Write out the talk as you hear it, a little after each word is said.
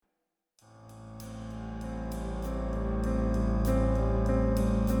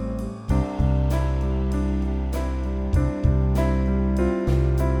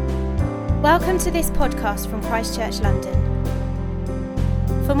Welcome to this podcast from Christ Church London.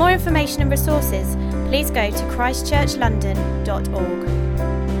 For more information and resources, please go to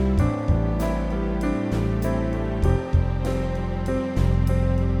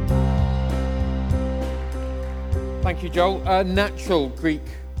Thank you, Joel. A natural Greek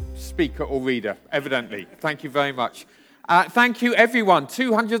speaker or reader, evidently. Thank you very much. Thank you, everyone.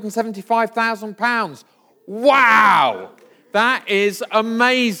 £275,000. Wow! That is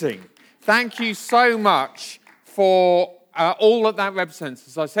amazing. Thank you so much for all that represents.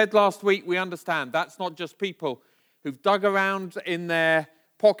 As I said last week, we understand that's not just people who've dug around in their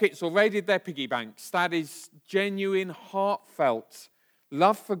pockets or raided their piggy banks. That is genuine, heartfelt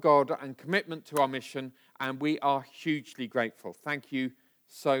love for God and commitment to our mission, and we are hugely grateful. Thank you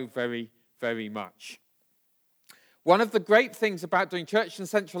so very, very much. One of the great things about doing church in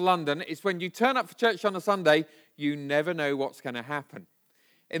central London is when you turn up for church on a Sunday, you never know what's going to happen.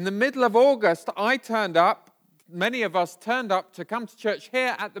 In the middle of August, many of us turned up to come to church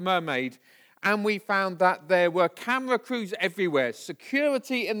here at the Mermaid, and we found that there were camera crews everywhere,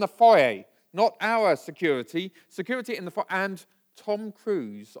 security in the foyer, not our security in the foyer, and Tom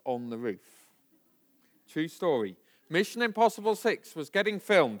Cruise on the roof. True story. Mission Impossible 6 was getting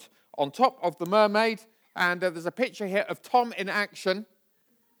filmed on top of the Mermaid, and there's a picture here of Tom in action.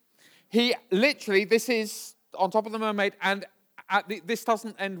 This is on top of the Mermaid, and this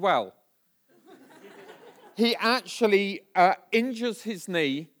doesn't end well. He actually injures his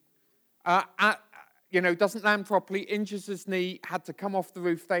knee, doesn't land properly, injures his knee, had to come off the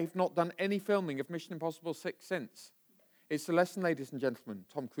roof. They've not done any filming of Mission Impossible 6 since. It's a lesson, ladies and gentlemen.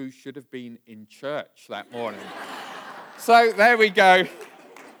 Tom Cruise should have been in church that morning. So there we go.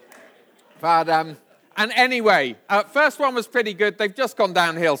 But and anyway, first one was pretty good. They've just gone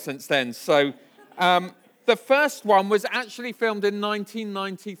downhill since then. So the first one was actually filmed in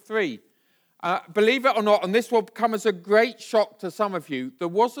 1993. Believe it or not, and this will come as a great shock to some of you, there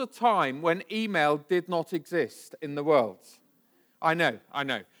was a time when email did not exist in the world. I know.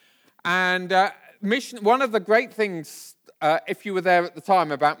 And one of the great things, if you were there at the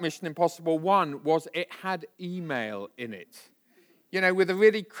time, about Mission Impossible 1 was it had email in it. With a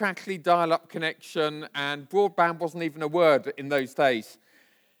really crackly dial-up connection, and broadband wasn't even a word in those days.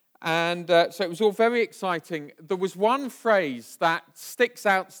 And so it was all very exciting. There was one phrase that sticks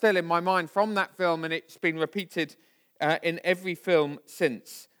out still in my mind from that film, and it's been repeated in every film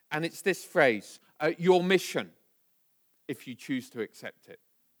since. And it's this phrase, your mission, if you choose to accept it.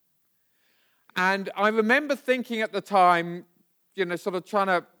 And I remember thinking at the time, sort of trying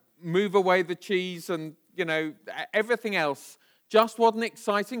to move away the cheese and, everything else, just what an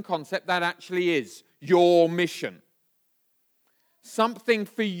exciting concept that actually is, your mission. Something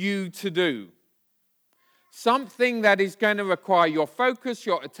for you to do. Something that is going to require your focus,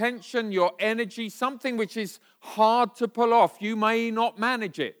 your attention, your energy, something which is hard to pull off. You may not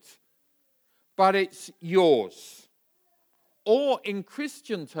manage it, but it's yours. Or in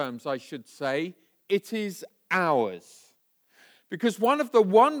Christian terms, I should say, it is ours. Because one of the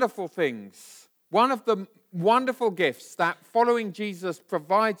wonderful things, one of the wonderful gifts that following Jesus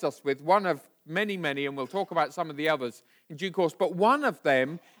provides us with, one of many, and we'll talk about some of the others in due course, but one of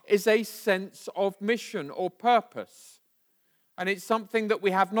them is a sense of mission or purpose. And it's something that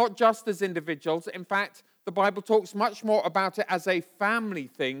we have not just as individuals. In fact, the Bible talks much more about it as a family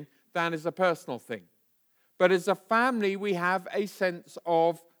thing than as a personal thing. But as a family, we have a sense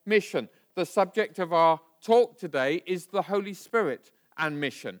of mission. The subject of our talk today is the Holy Spirit and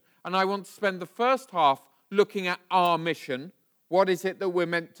mission. And I want to spend the first half looking at our mission. What is it that we're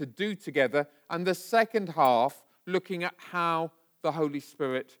meant to do together? And the second half, looking at how the Holy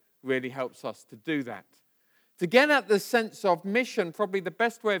Spirit really helps us to do that. To get at the sense of mission, probably the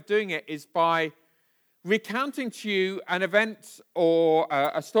best way of doing it is by recounting to you an event or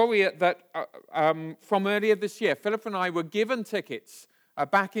a story that from earlier this year. Philip and I were given tickets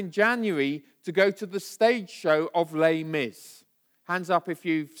back in January to go to the stage show of Les Mis. Hands up if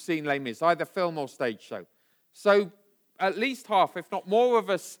you've seen Les Mis, either film or stage show. So at least half, if not more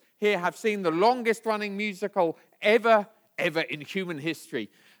of us here have seen the longest running musical ever in human history.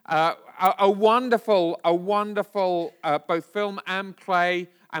 A wonderful both film and play.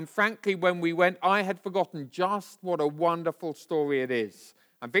 And frankly, when we went, I had forgotten just what a wonderful story it is.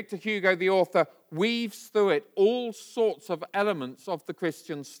 And Victor Hugo, the author, weaves through it all sorts of elements of the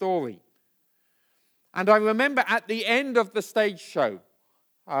Christian story. And I remember at the end of the stage show,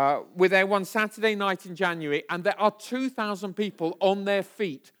 we're there one Saturday night in January, and there are 2,000 people on their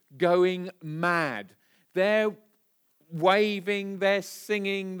feet going mad. They're waving, they're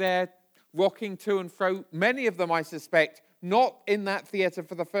singing, they're rocking to and fro. Many of them, I suspect, not in that theatre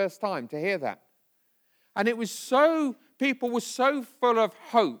for the first time, to hear that. And people were so full of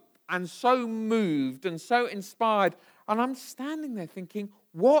hope and so moved and so inspired. And I'm standing there thinking,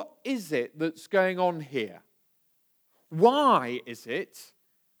 what is it that's going on here? Why is it?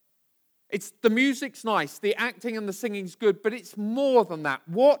 The music's nice, the acting and the singing's good, but it's more than that.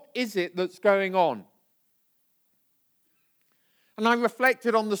 What is it that's going on? And I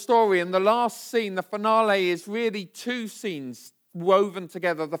reflected on the story, and the last scene, the finale, is really two scenes woven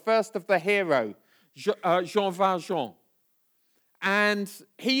together. The first of the hero, Jean Valjean. And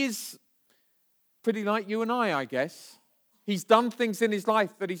he is pretty like you and I guess. He's done things in his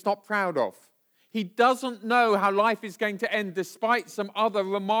life that he's not proud of. He doesn't know how life is going to end, despite some other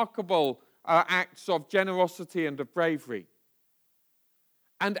remarkable acts of generosity and of bravery.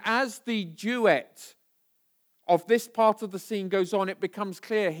 And as the duet of this part of the scene goes on, it becomes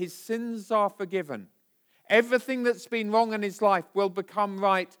clear his sins are forgiven. Everything that's been wrong in his life will become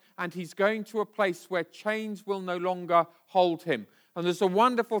right, and he's going to a place where chains will no longer hold him. And there's a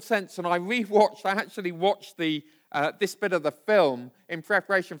wonderful sense, and I actually watched this bit of the film in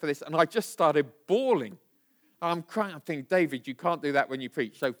preparation for this, and I just started bawling. I'm crying. I'm thinking, David, you can't do that when you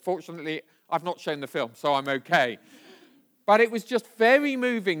preach. So fortunately, I've not shown the film, so I'm okay. But it was just very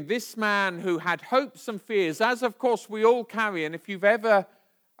moving. This man who had hopes and fears, as of course we all carry, and if you've ever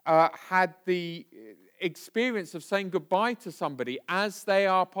had the experience of saying goodbye to somebody as they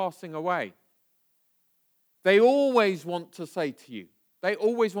are passing away, they always want to say to you, they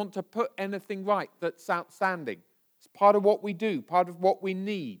always want to put anything right that's outstanding. It's part of what we do, part of what we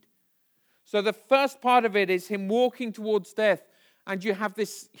need. So the first part of it is him walking towards death, and you have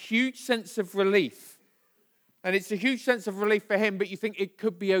this huge sense of relief. And it's a huge sense of relief for him, but you think it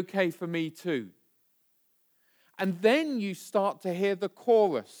could be okay for me too. And then you start to hear the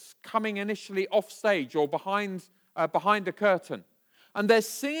chorus coming initially off stage or behind a curtain. And they're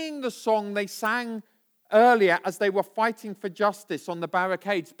singing the song they sang earlier as they were fighting for justice on the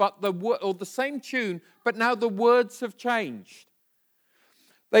barricades, but the same tune, but now the words have changed.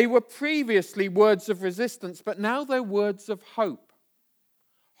 They were previously words of resistance, but now they're words of hope.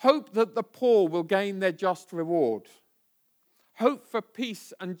 Hope that the poor will gain their just reward. Hope for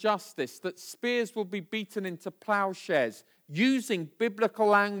peace and justice, that spears will be beaten into plowshares, using biblical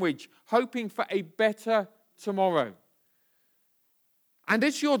language, hoping for a better tomorrow. And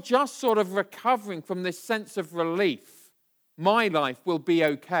as you're just sort of recovering from this sense of relief, my life will be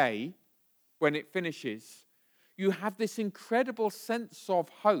okay when it finishes, you have this incredible sense of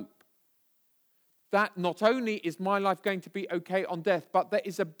hope that not only is my life going to be okay on death, but there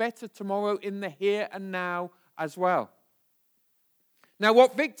is a better tomorrow in the here and now as well. Now,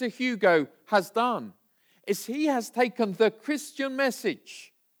 what Victor Hugo has done is he has taken the Christian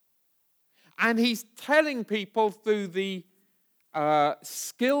message and he's telling people through the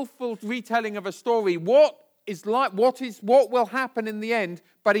skillful retelling of a story what will happen in the end,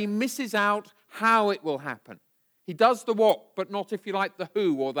 but he misses out how it will happen. He does the what, but not, if you like, the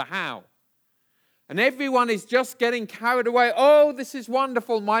who or the how. And everyone is just getting carried away. Oh, this is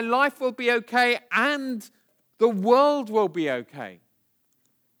wonderful. My life will be okay and the world will be okay.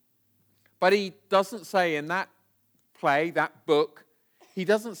 But he doesn't say in that play, that book, he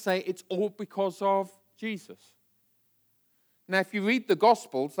doesn't say it's all because of Jesus. Now, if you read the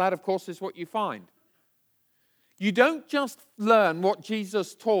Gospels, that, of course, is what you find. You don't just learn what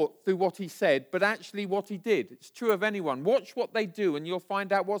Jesus taught through what he said, but actually what he did. It's true of anyone. Watch what they do and you'll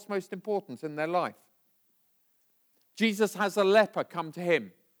find out what's most important in their life. Jesus has a leper come to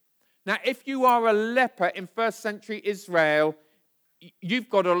him. Now, if you are a leper in first century Israel, you've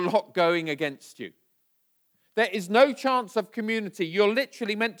got a lot going against you. There is no chance of community. You're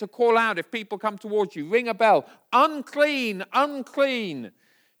literally meant to call out if people come towards you. Ring a bell. Unclean, unclean.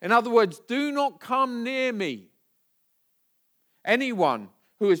 In other words, do not come near me. Anyone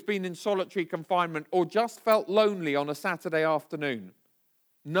who has been in solitary confinement or just felt lonely on a Saturday afternoon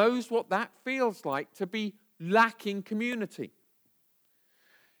knows what that feels like, to be lacking community.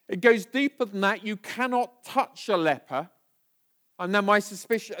 It goes deeper than that. You cannot touch a leper. And now my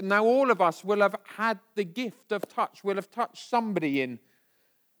suspicion, now all of us will have had the gift of touch, will have touched somebody in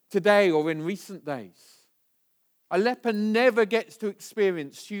today or in recent days. A leper never gets to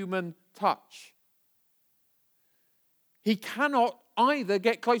experience human touch. He cannot either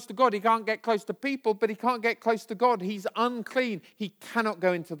get close to God. He can't get close to people, but he can't get close to God. He's unclean. He cannot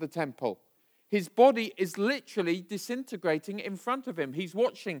go into the temple. His body is literally disintegrating in front of him. He's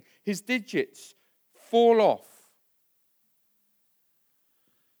watching his digits fall off.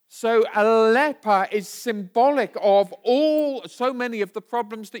 So a leper is symbolic of so many of the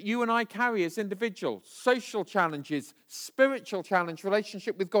problems that you and I carry as individuals. Social challenges, spiritual challenge,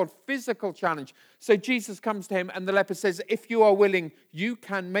 relationship with God, physical challenge. So Jesus comes to him and the leper says, if you are willing, you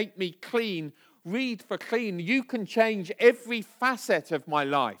can make me clean. Read for clean. You can change every facet of my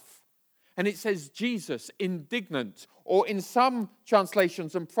life. And it says Jesus, indignant, or in some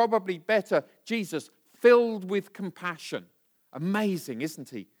translations, and probably better, Jesus, filled with compassion. Amazing,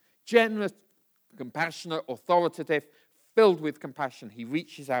 isn't he? Generous, compassionate, authoritative, filled with compassion. He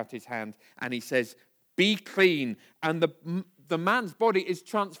reaches out his hand and he says, be clean. And the man's body is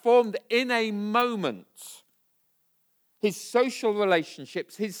transformed in a moment. His social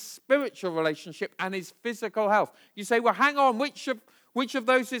relationships, his spiritual relationship, and his physical health. You say, well, hang on, which of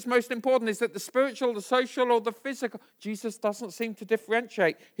those is most important? Is it the spiritual, the social, or the physical? Jesus doesn't seem to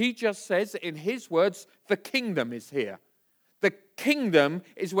differentiate. He just says, in his words, the kingdom is here. The kingdom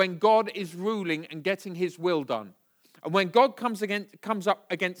is when God is ruling and getting his will done. And when God comes up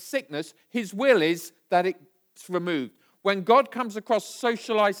against sickness, his will is that it's removed. When God comes across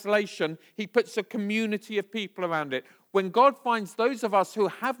social isolation, he puts a community of people around it. When God finds those of us who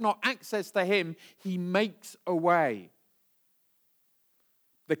have not access to him, he makes a way.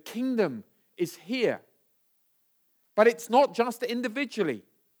 The kingdom is here. But it's not just individually.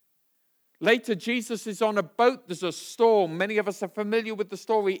 Later, Jesus is on a boat. There's a storm. Many of us are familiar with the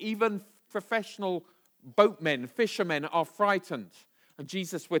story. Even professional boatmen, fishermen are frightened. And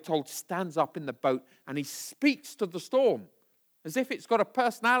Jesus, we're told, stands up in the boat and he speaks to the storm as if it's got a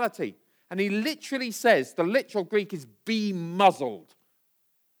personality. And he literally says, the literal Greek is be muzzled.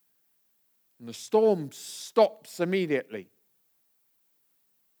 And the storm stops immediately.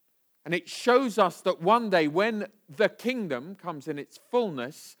 And it shows us that one day when the kingdom comes in its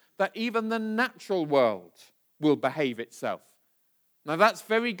fullness, that even the natural world will behave itself. Now that's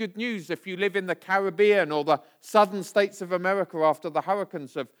very good news if you live in the Caribbean or the southern states of America after the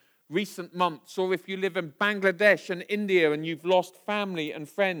hurricanes of recent months, or if you live in Bangladesh and India and you've lost family and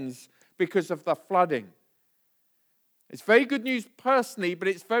friends because of the flooding. It's very good news personally, but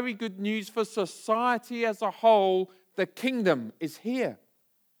it's very good news for society as a whole. The kingdom is here.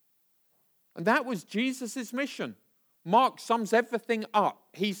 And that was Jesus' mission. Mark sums everything up.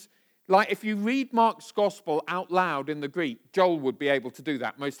 He's like, if you read Mark's gospel out loud in the Greek, Joel would be able to do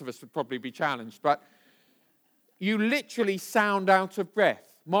that. Most of us would probably be challenged. But you literally sound out of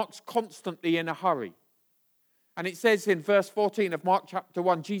breath. Mark's constantly in a hurry. And it says in verse 14 of Mark chapter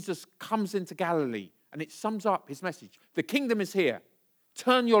 1, Jesus comes into Galilee. And it sums up his message. The kingdom is here.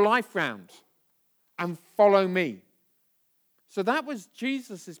 Turn your life round and follow me. So that was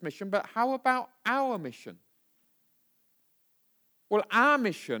Jesus' mission. But how about our mission? Well, our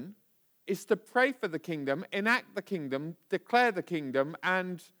mission is to pray for the kingdom, enact the kingdom, declare the kingdom,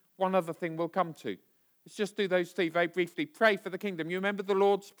 and one other thing we'll come to. Let's just do those three very briefly. Pray for the kingdom. You remember the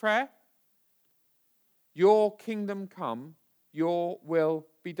Lord's Prayer? Your kingdom come, your will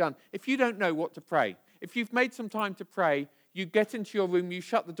be done. If you don't know what to pray, if you've made some time to pray, you get into your room, you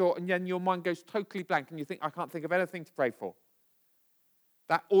shut the door, and then your mind goes totally blank, and you think, I can't think of anything to pray for.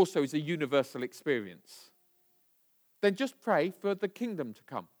 That also is a universal experience. Then just pray for the kingdom to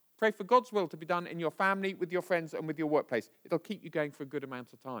come. Pray for God's will to be done in your family, with your friends, and with your workplace. It'll keep you going for a good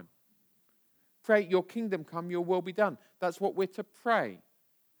amount of time. Pray, your kingdom come, your will be done. That's what we're to pray.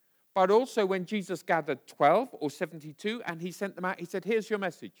 But also when Jesus gathered 12 or 72 and he sent them out, he said, here's your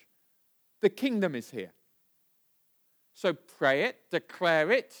message. The kingdom is here. So pray it, declare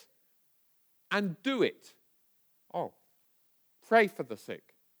it, and do it. Oh, pray for the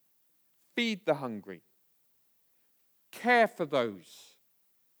sick. Feed the hungry. Care for those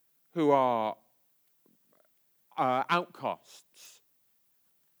who are outcasts.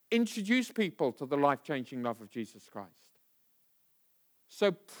 Introduce people to the life-changing love of Jesus Christ.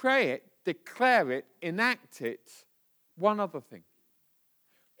 So pray it, declare it, enact it. One other thing.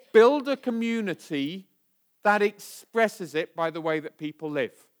 Build a community that expresses it by the way that people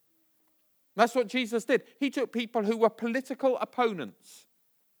live. That's what Jesus did. He took people who were political opponents,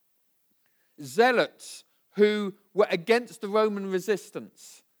 zealots who were against the Roman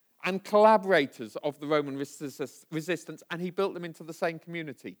resistance, and collaborators of the Roman resistance, and he built them into the same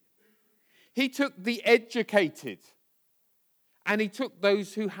community. He took the educated, and he took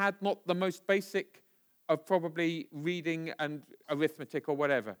those who had not the most basic of probably reading and arithmetic or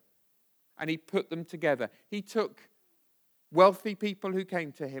whatever, and he put them together. He took wealthy people who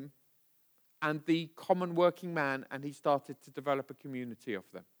came to him and the common working man, and he started to develop a community of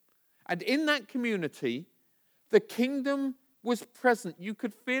them. And in that community, the kingdom was present. You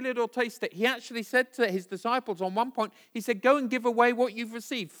could feel it or taste it. He actually said to his disciples on one point, he said, go and give away what you've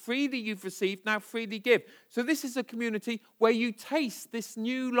received. Freely you've received, now freely give. So this is a community where you taste this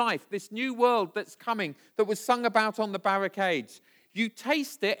new life, this new world that's coming, that was sung about on the barricades. You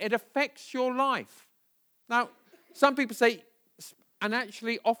taste it, it affects your life. Now, some people say, and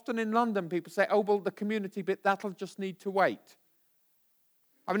actually often in London people say, oh, well, the community bit, that'll just need to wait.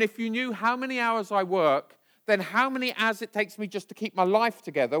 I mean, if you knew how many hours I work, then how many hours it takes me just to keep my life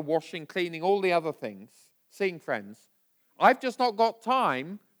together, washing, cleaning, all the other things, seeing friends. I've just not got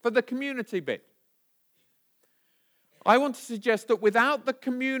time for the community bit. I want to suggest that without the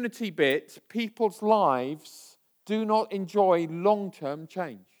community bit, people's lives do not enjoy long-term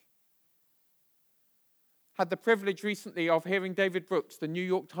change. Had the privilege recently of hearing David Brooks, the New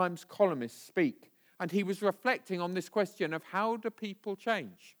York Times columnist, speak, and he was reflecting on this question of how do people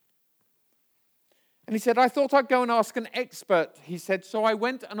change? And he said, I thought I'd go and ask an expert, he said, so I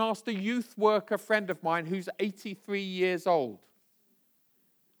went and asked a youth worker friend of mine who's 83 years old.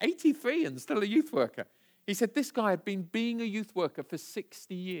 83 and still a youth worker. He said this guy had been being a youth worker for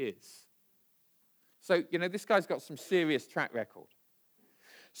 60 years. So, this guy's got some serious track record.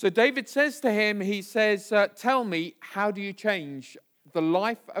 So David says to him, he says, tell me, how do you change the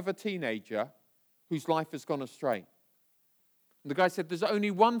life of a teenager whose life has gone astray? And the guy said, there's only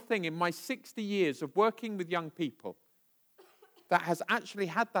one thing in my 60 years of working with young people that has actually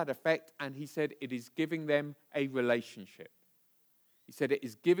had that effect, and he said it is giving them a relationship. He said it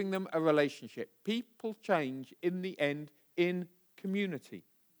is giving them a relationship. People change in the end in community.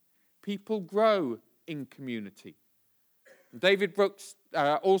 People grow in community. David Brooks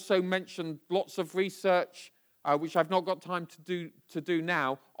also mentioned lots of research, which I've not got time to do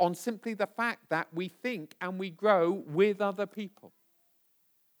now, on simply the fact that we think and we grow with other people.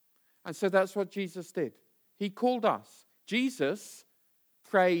 And so that's what Jesus did. He called us. Jesus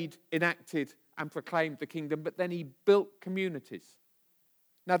prayed, enacted, and proclaimed the kingdom, but then he built communities.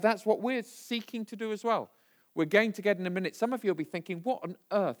 Now that's what we're seeking to do as well. We're going to get in a minute. Some of you will be thinking, what on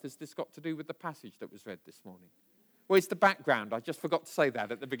earth has this got to do with the passage that was read this morning? Well, it's the background. I just forgot to say that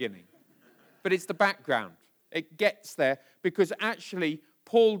at the beginning. But it's the background. It gets there because actually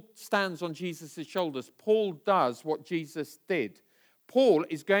Paul stands on Jesus' shoulders. Paul does what Jesus did. Paul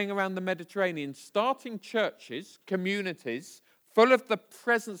is going around the Mediterranean, starting churches, communities, full of the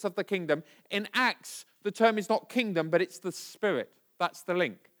presence of the kingdom. In Acts, the term is not kingdom, but it's the Spirit. That's the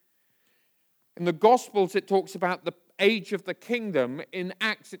link. In the Gospels, it talks about the age of the kingdom. In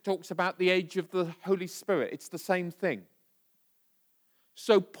Acts, it talks about the age of the Holy Spirit. It's the same thing.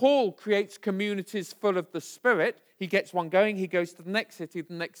 So Paul creates communities full of the Spirit. He gets one going. He goes to the next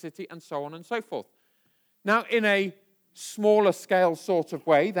city, and so on and so forth. Now, in a smaller scale sort of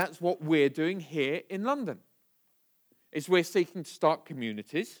way, that's what we're doing here in London. Is we're seeking to start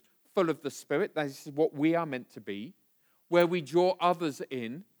communities full of the Spirit. That is what we are meant to be, where we draw others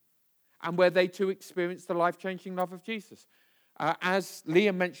in, and where they too experience the life-changing love of Jesus. As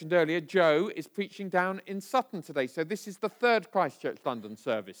Liam mentioned earlier, Joe is preaching down in Sutton today. So this is the third Christchurch London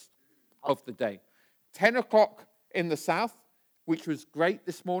service of the day. 10 o'clock in the south, which was great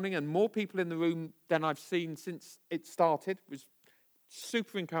this morning, and more people in the room than I've seen since it started. It was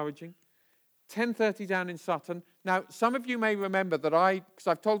super encouraging. 10:30 down in Sutton. Now, some of you may remember that because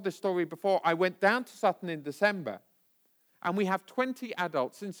I've told this story before, I went down to Sutton in December. And we have 20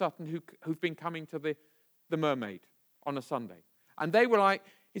 adults in Sutton who've been coming to the Mermaid on a Sunday. And they were like,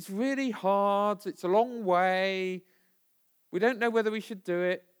 it's really hard, it's a long way, we don't know whether we should do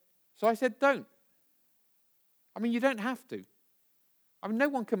it. So I said, don't. I mean, you don't have to. I mean, no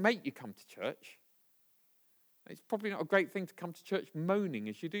one can make you come to church. It's probably not a great thing to come to church moaning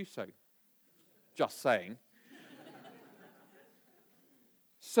as you do so. Just saying.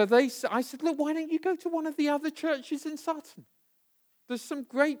 So I said, look, why don't you go to one of the other churches in Sutton? There's some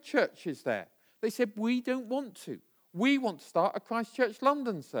great churches there. They said, we don't want to. We want to start a Christchurch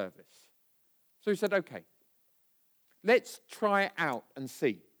London service. So he said, okay, let's try it out and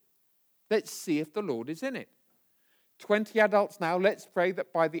see. Let's see if the Lord is in it. 20 adults now. Let's pray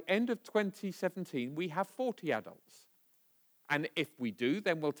that by the end of 2017, we have 40 adults. And if we do,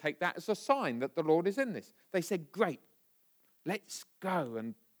 then we'll take that as a sign that the Lord is in this. They said, great. Let's go.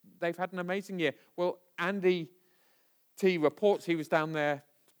 And they've had an amazing year. Well, Andy T reports, he was down there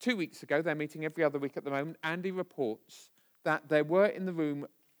 2 weeks ago. They're meeting every other week at the moment. Andy reports that there were in the room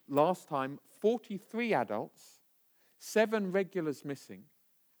last time 43 adults, 7 regulars missing,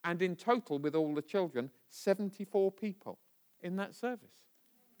 and in total, with all the children, 74 people in that service.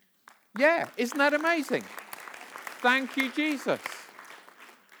 Yeah, isn't that amazing? Thank you, Jesus.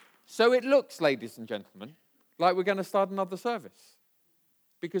 So it looks, ladies and gentlemen, like we're going to start another service,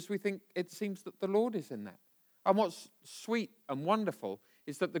 because we think it seems that the Lord is in that. And what's sweet and wonderful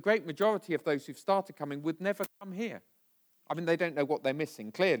is that the great majority of those who've started coming would never come here. I mean, they don't know what they're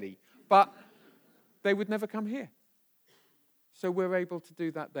missing, clearly, but they would never come here. So we're able to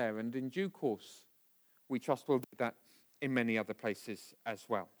do that there, and in due course, we trust we'll do that in many other places as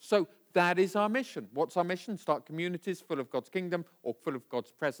well. So that is our mission. What's our mission? Start communities full of God's kingdom or full of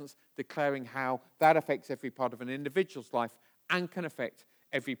God's presence, declaring how that affects every part of an individual's life and can affect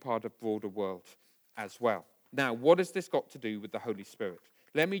every part of the broader world as well. Now, what has this got to do with the Holy Spirit?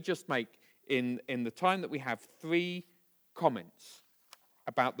 Let me just make, in the time that we have, 3 comments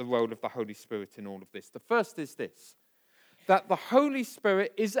about the role of the Holy Spirit in all of this. The first is this, that the Holy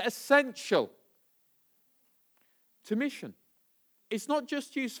Spirit is essential to mission. It's not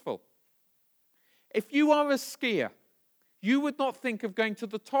just useful. If you are a skier, you would not think of going to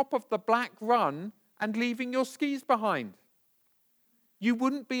the top of the Black Run and leaving your skis behind. You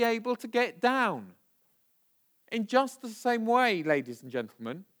wouldn't be able to get down. In just the same way, ladies and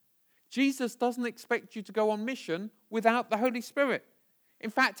gentlemen, Jesus doesn't expect you to go on mission without the Holy Spirit.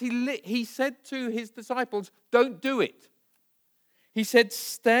 In fact, he said to his disciples, don't do it. He said,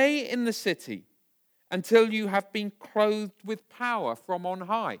 stay in the city until you have been clothed with power from on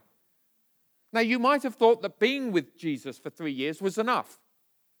high. Now, you might have thought that being with Jesus for 3 years was enough,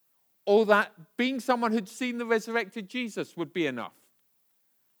 or that being someone who'd seen the resurrected Jesus would be enough.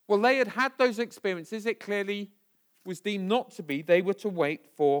 Well, they had had those experiences. It clearly was deemed not to be. They were to wait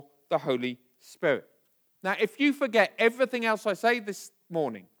for the Holy Spirit. Now, if you forget everything else I say this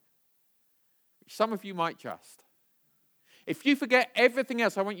morning, which some of you might just, if you forget everything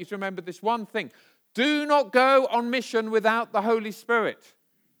else, I want you to remember this one thing. Do not go on mission without the Holy Spirit.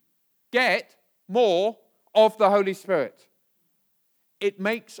 Get more of the Holy Spirit. It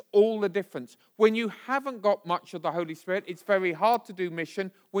makes all the difference. When you haven't got much of the Holy Spirit, it's very hard to do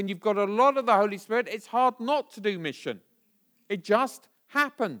mission. When you've got a lot of the Holy Spirit, it's hard not to do mission. It just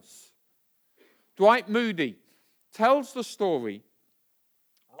happens. Dwight Moody tells the story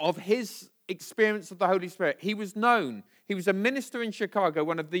of his experience of the Holy Spirit. He was known. He was a minister in Chicago,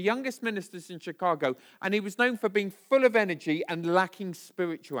 one of the youngest ministers in Chicago, and he was known for being full of energy and lacking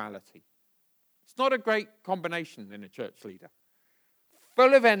spirituality. It's not a great combination in a church leader.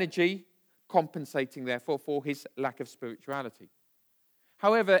 Full of energy, compensating, therefore, for his lack of spirituality.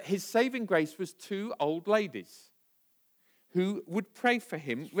 However, his saving grace was 2 old ladies who would pray for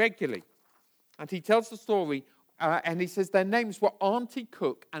him regularly. And he tells the story, and he says their names were Auntie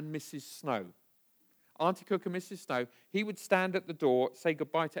Cook and Mrs. Snow. Auntie Cook and Mrs. Snow, he would stand at the door, say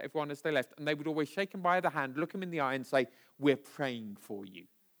goodbye to everyone as they left, and they would always shake him by the hand, look him in the eye and say, we're praying for you.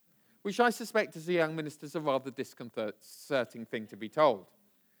 Which I suspect as a young minister is a rather disconcerting thing to be told.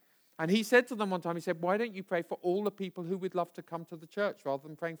 And he said to them one time, he said, why don't you pray for all the people who would love to come to the church rather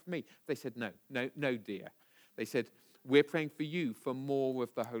than praying for me? They said, no, dear. They said, we're praying for you for more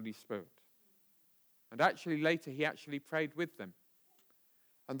of the Holy Spirit. And actually later he actually prayed with them.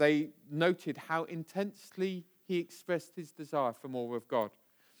 And they noted how intensely he expressed his desire for more of God.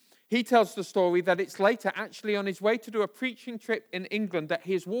 He tells the story that it's later actually on his way to do a preaching trip in England that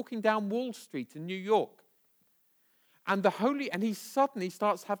he is walking down Wall Street in New York. And he suddenly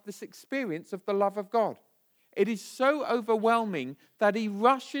starts to have this experience of the love of God. It is so overwhelming that he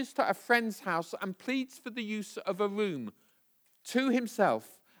rushes to a friend's house and pleads for the use of a room to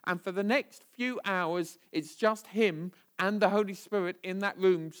himself. And for the next few hours, it's just him and the Holy Spirit in that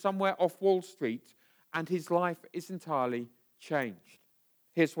room somewhere off Wall Street, and his life is entirely changed.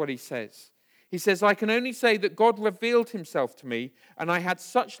 Here's what he says. He says, I can only say that God revealed himself to me, and I had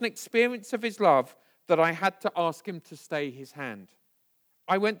such an experience of his love that I had to ask him to stay his hand.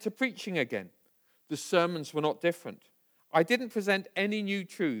 I went to preaching again. The sermons were not different. I didn't present any new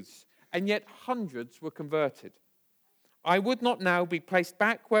truths, and yet hundreds were converted. I would not now be placed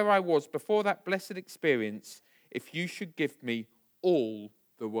back where I was before that blessed experience if you should give me all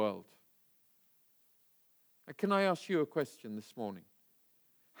the world. Can I ask you a question this morning?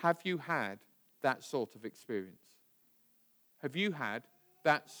 Have you had that sort of experience? Have you had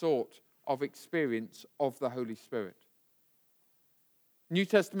that sort of experience of the Holy Spirit? New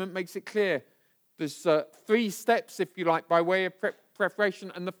Testament makes it clear. There's 3 steps, if you like, by way of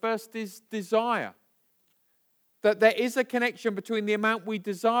preparation. And the first is desire. That there is a connection between the amount we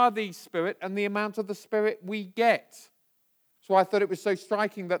desire the Spirit and the amount of the Spirit we get. So I thought it was so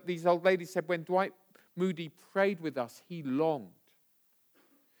striking that these old ladies said when Dwight Moody prayed with us, he longed.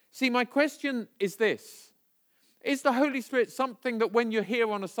 See, my question is this. Is the Holy Spirit something that when you're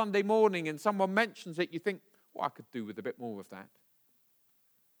here on a Sunday morning and someone mentions it, you think, well, I could do with a bit more of that?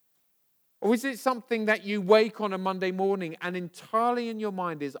 Or is it something that you wake on a Monday morning and entirely in your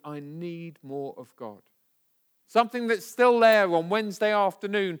mind is, I need more of God? Something that's still there on Wednesday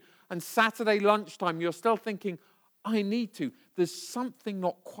afternoon and Saturday lunchtime, you're still thinking, I need to. There's something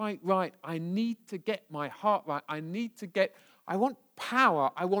not quite right. I need to get my heart right. I want power.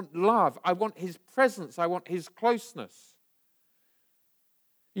 I want love. I want his presence. I want his closeness.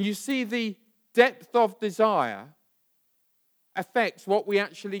 You see, the depth of desire affects what we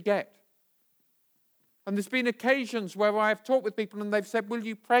actually get. And there's been occasions where I've talked with people and they've said, will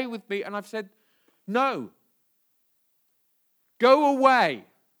you pray with me? And I've said, no. Go away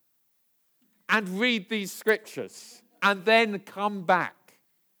and read these scriptures and then come back.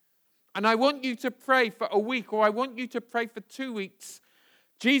 And I want you to pray for a week, or I want you to pray for 2 weeks.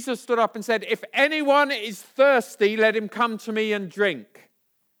 Jesus stood up and said, if anyone is thirsty, let him come to me and drink.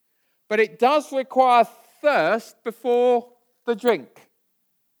 But it does require thirst before the drink.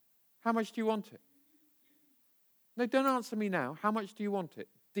 How much do you want it? No, don't answer me now. How much do you want it?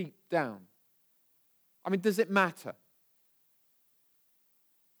 Deep down. I mean, does it matter?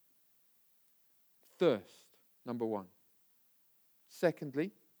 Thirst, number one.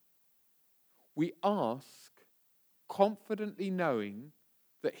 Secondly, we ask confidently knowing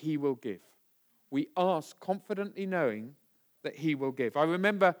that he will give. We ask confidently knowing that he will give. I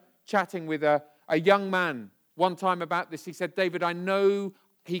remember chatting with a young man one time about this. He said, David, I know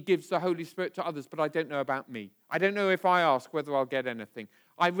he gives the Holy Spirit to others, but I don't know about me. I don't know if I ask whether I'll get anything.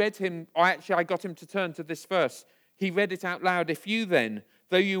 I got him to turn to this verse. He read it out loud. If you then,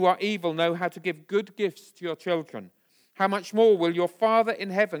 though you are evil, know how to give good gifts to your children, how much more will your Father in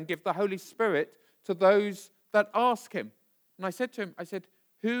heaven give the Holy Spirit to those that ask him? And I said to him,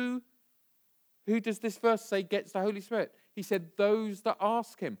 who does this verse say gets the Holy Spirit? He said, those that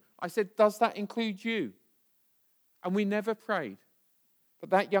ask him. I said, does that include you? And we never prayed. But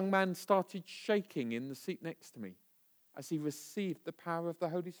that young man started shaking in the seat next to me as he received the power of the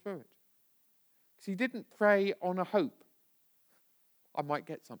Holy Spirit. Because he didn't pray on a hope, I might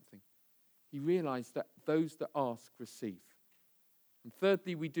get something. He realized that those that ask receive. And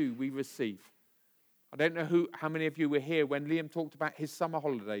thirdly, we receive. I don't know how many of you were here when Liam talked about his summer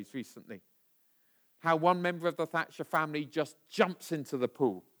holidays recently. How one member of the Thatcher family just jumps into the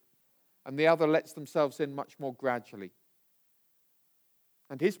pool and the other lets themselves in much more gradually.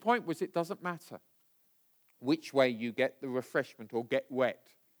 And his point was, it doesn't matter which way you get the refreshment or get wet.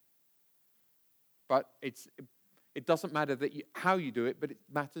 But it doesn't matter how you do it, but it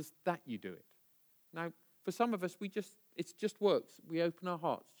matters that you do it. Now, for some of us, it just works. We open our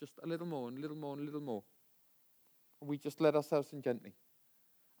hearts just a little more and a little more and a little more. And we just let ourselves in gently.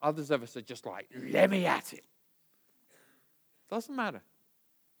 Others of us are just like, let me at it. Doesn't matter.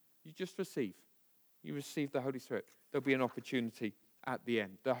 You just receive. You receive the Holy Spirit. There'll be an opportunity at the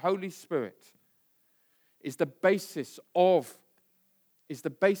end. The Holy Spirit is the basis of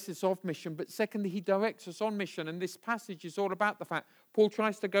mission, but secondly, he directs us on mission. And this passage is all about the fact Paul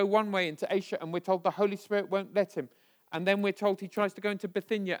tries to go one way into Asia, and we're told the Holy Spirit won't let him. And then we're told he tries to go into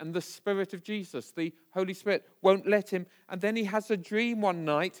Bithynia, and the Spirit of Jesus, the Holy Spirit, won't let him. And then he has a dream one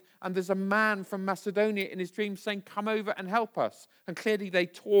night, and there's a man from Macedonia in his dream saying, come over and help us. And clearly they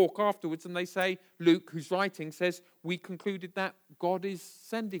talk afterwards, and they say, Luke, who's writing, says, we concluded that God is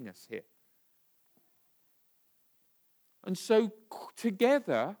sending us here. And so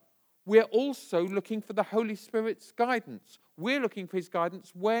together, we're also looking for the Holy Spirit's guidance. We're looking for his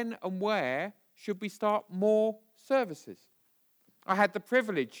guidance. When and where should we start more services? I had the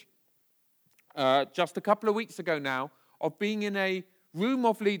privilege just a couple of weeks ago now of being in a room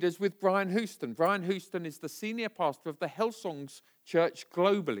of leaders with Brian Houston. Brian Houston is the senior pastor of the Hillsongs Church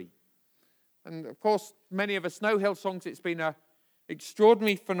globally. And of course, many of us know Hillsongs. It's been an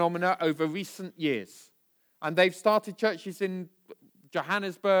extraordinary phenomenon over recent years. And they've started churches in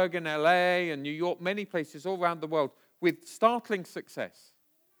Johannesburg and LA and New York, many places all around the world with startling success.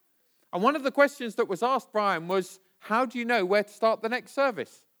 And one of the questions that was asked Brian was, how do you know where to start the next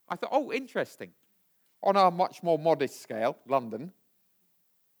service? I thought, oh, interesting. On a much more modest scale, London,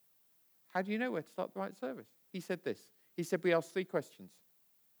 how do you know where to start the right service? He said this. He said, we asked 3 questions.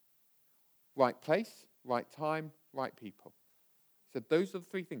 Right place, right time, right people. He said, those are the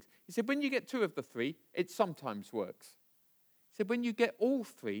 3 things. He said, when you get 2 of the 3, it sometimes works. He said, when you get all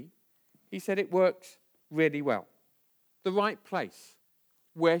 3, he said, it works really well. The right place.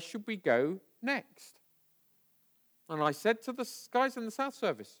 Where should we go next? And I said to the guys in the South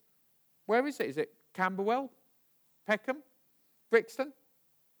Service, where is it? Is it Camberwell? Peckham? Brixton?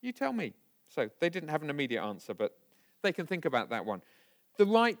 You tell me. So they didn't have an immediate answer, but they can think about that one. The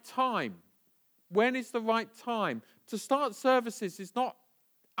right time. When is the right time? To start services is not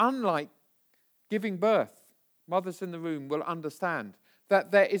unlike giving birth, mothers in the room will understand that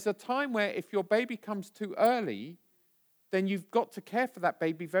there is a time where if your baby comes too early, then you've got to care for that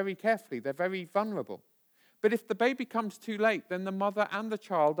baby very carefully. They're very vulnerable. But if the baby comes too late, then the mother and the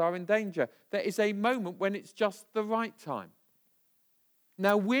child are in danger. There is a moment when it's just the right time.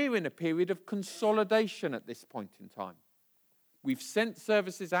 Now, we're in a period of consolidation at this point in time. We've sent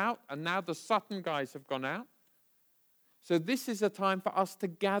services out, and now the Sutton guys have gone out. So this is a time for us to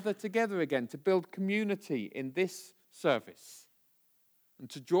gather together again, to build community in this service, and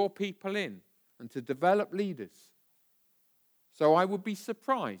to draw people in, and to develop leaders. So I would be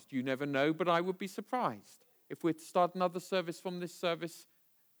surprised, you never know, but I would be surprised if we're to start another service from this service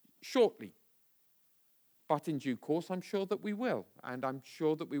shortly. But in due course, I'm sure that we will, and I'm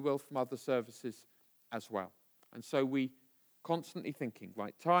sure that we will from other services as well. And so we constantly thinking,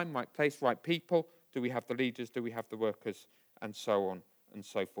 right time, right place, right people. Do we have the leaders? Do we have the workers? And so on and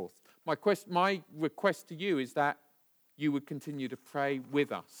so forth. My request to you is that you would continue to pray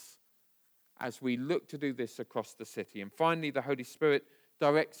with us as we look to do this across the city. And finally, the Holy Spirit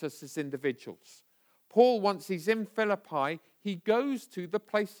directs us as individuals. Paul, once he's in Philippi, he goes to the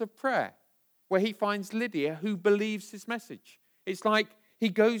place of prayer where he finds Lydia who believes his message. It's like he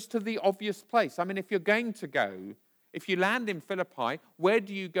goes to the obvious place. I mean, if you're going to go, if you land in Philippi, where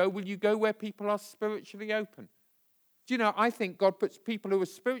do you go? Will you go where people are spiritually open? Do you know, I think God puts people who are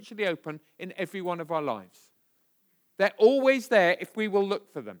spiritually open in every one of our lives. They're always there if we will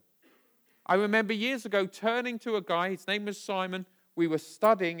look for them. I remember years ago turning to a guy, his name was Simon. We were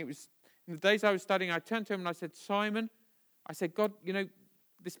studying, it was in the days I was studying, I turned to him and I said, Simon, I said, God, you know,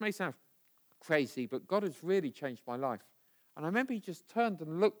 this may sound crazy, but God has really changed my life. And I remember he just turned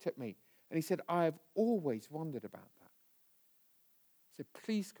and looked at me and he said, I have always wondered about that. He said,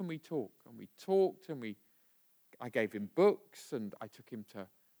 please can we talk? And we talked and I gave him books and I took him to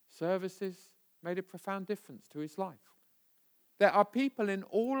services, made a profound difference to his life. There are people in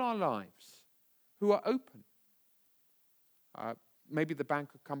all our lives who are open. Maybe the band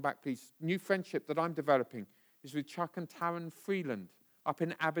could come back, please. New friendship that I'm developing is with Chuck and Taryn Freeland up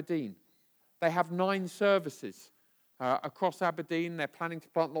in Aberdeen. They have 9 services across Aberdeen. They're planning to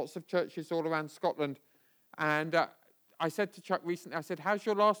plant lots of churches all around Scotland. And I said to Chuck recently, I said, how's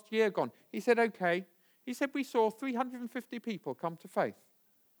your last year gone? He said, okay. He said, we saw 350 people come to faith.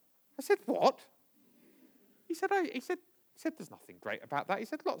 I said, what? He said, there's nothing great about that. He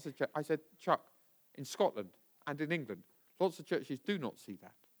said, lots of churches. I said, Chuck, in Scotland and in England, lots of churches do not see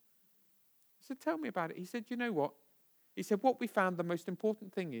that. I said, tell me about it. He said, you know what? He said, what we found the most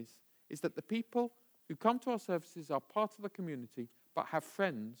important thing is that the people who come to our services are part of the community, but have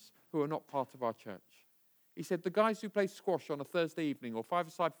friends who are not part of our church. He said, the guys who play squash on a Thursday evening or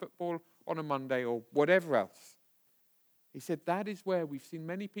five-a-side football on a Monday or whatever else, he said, that is where we've seen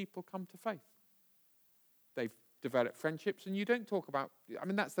many people come to faith. They've developed friendships, and you don't talk about, I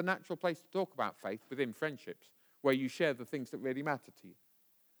mean, that's the natural place to talk about faith, within friendships, where you share the things that really matter to you.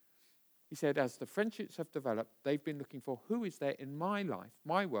 He said, as the friendships have developed, they've been looking for who is there in my life,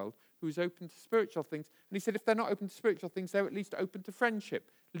 my world, who is open to spiritual things. And he said, if they're not open to spiritual things, they're at least open to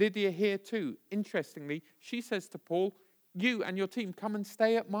friendship. Lydia here too, interestingly, she says to Paul, you and your team come and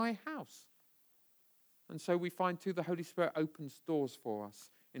stay at my house. And so we find too, the Holy Spirit opens doors for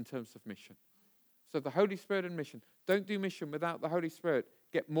us in terms of mission. So the Holy Spirit and mission. Don't do mission without the Holy Spirit.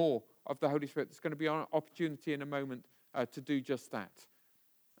 Get more of the Holy Spirit. There's going to be an opportunity in a moment to do just that.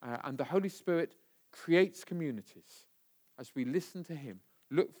 And the Holy Spirit creates communities as we listen to him,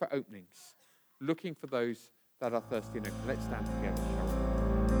 look for openings, looking for those that are thirsty and open. Let's stand together, shall we?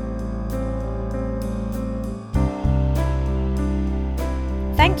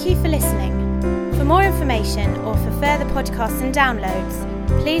 Thank you for listening. For more information or for further podcasts and downloads,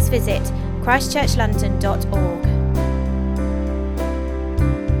 please visit christchurchlondon.org.